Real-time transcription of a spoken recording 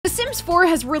Sims 4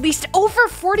 has released over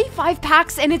 45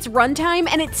 packs in its runtime,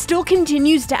 and it still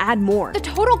continues to add more. The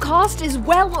total cost is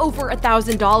well over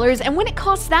 $1,000, and when it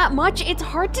costs that much, it's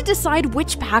hard to decide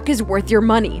which pack is worth your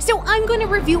money. So I'm going to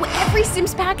review every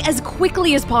Sims pack as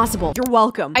quickly as possible. You're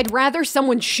welcome. I'd rather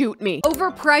someone shoot me.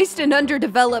 Overpriced and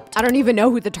underdeveloped. I don't even know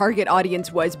who the target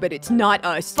audience was, but it's not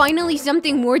us. Finally,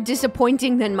 something more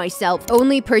disappointing than myself.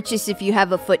 Only purchase if you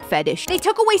have a foot fetish. They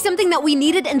took away something that we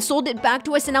needed and sold it back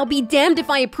to us, and I'll be damned if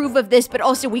I approve of this, but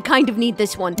also we kind of need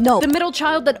this one. No. The middle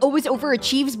child that always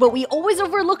overachieves, but we always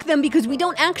overlook them because we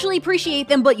don't actually appreciate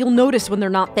them, but you'll notice when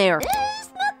they're not there. It's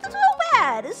not so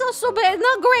bad. It's not so bad. It's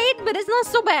not great, but it's not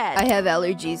so bad. I have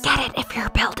allergies. Get it if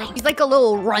you're building. He's like a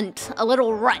little runt, a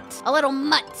little runt, a little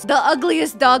mutt. The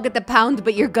ugliest dog at the pound,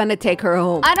 but you're gonna take her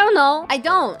home. I don't know. I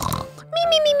don't.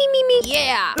 Me.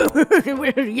 Yeah.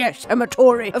 Yes, I'm a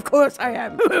Tory. Of course I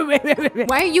am.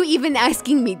 Why are you even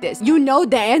asking me this? You know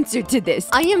the answer to this.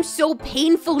 I am so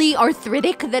painfully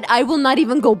arthritic that I will not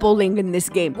even go bowling in this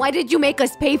game. Why did you make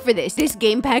us pay for this? This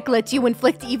game pack lets you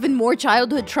inflict even more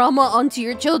childhood trauma onto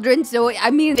your children, so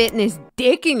I mean, fitness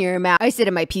dick in your mouth. I sit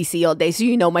at my PC all day, so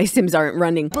you know my Sims aren't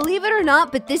running. Believe it or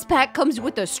not, but this pack comes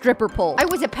with a stripper pole. I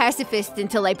was a pacifist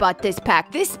until I bought this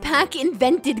pack. This pack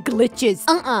invented glitches.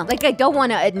 Like I don't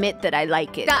want to admit that I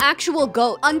like it. The actual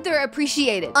goat.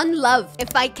 Underappreciated. Unloved.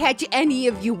 If I catch any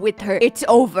of you with her, it's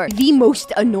over. The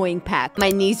most annoying pack. My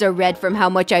knees are red from how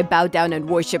much I bow down and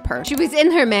worship her. She was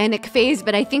in her manic phase,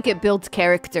 but I think it builds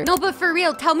character. No, but for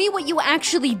real, tell me what you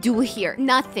actually do here.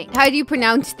 Nothing. How do you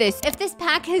pronounce this? If this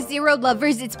pack has 0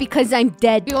 lovers, it's because I'm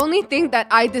dead. The only thing that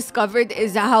I discovered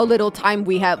is how little time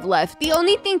we have left. The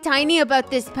only thing tiny about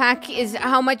this pack is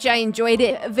how much I enjoyed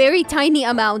it. A very tiny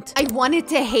amount. I wanted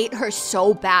to hate her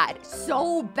so bad.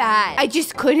 So bad. I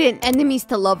just couldn't. Enemies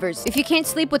to lovers. If you can't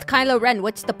sleep with Kylo Ren,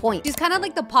 what's the point? She's kind of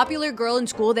like the popular girl in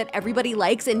school that everybody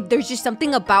likes, and there's just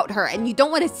something about her, and you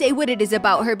don't want to say what it is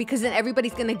about her because then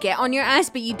everybody's gonna get on your ass,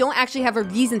 but you don't actually have a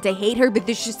reason to hate her, but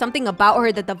there's just something about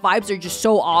her that the vibes are just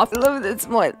so off. I love this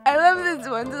one. I love this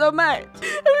one so much.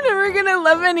 I'm never gonna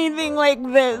love anything like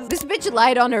this. This bitch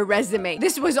lied on her resume.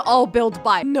 This was all built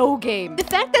by no game. The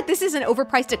fact that this is an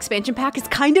overpriced expansion pack is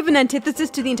kind of an antithesis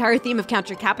to the entire theme of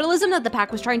counter-capitalism that the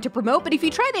pack was trying to promote, but if you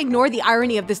try to ignore the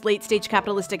irony of this late-stage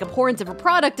capitalistic abhorrence of a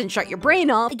product and shut your brain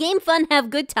off, game fun, have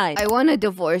good time. I want a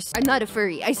divorce. I'm not a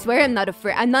furry. I swear I'm not a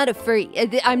furry. I'm not a furry.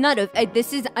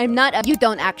 You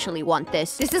don't actually want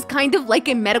this. This is kind of like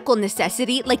a medical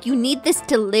necessity. Like, you need this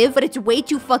to live, but it's way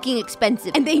too fucking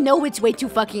expensive. And they know it's way too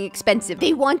fucking expensive.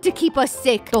 They want to keep us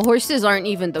sick. The horses aren't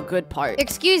even the good part.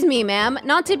 Excuse me, ma'am.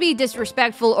 Not to be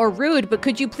disrespectful or rude, but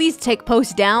could you please take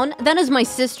post down? That is my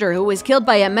sister who was killed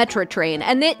by a metro train,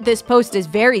 and this post is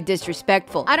very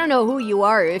disrespectful. I don't know who you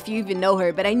are or if you even know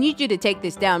her, but I need you to take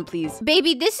this down, please.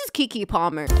 Baby, this is Keke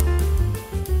Palmer.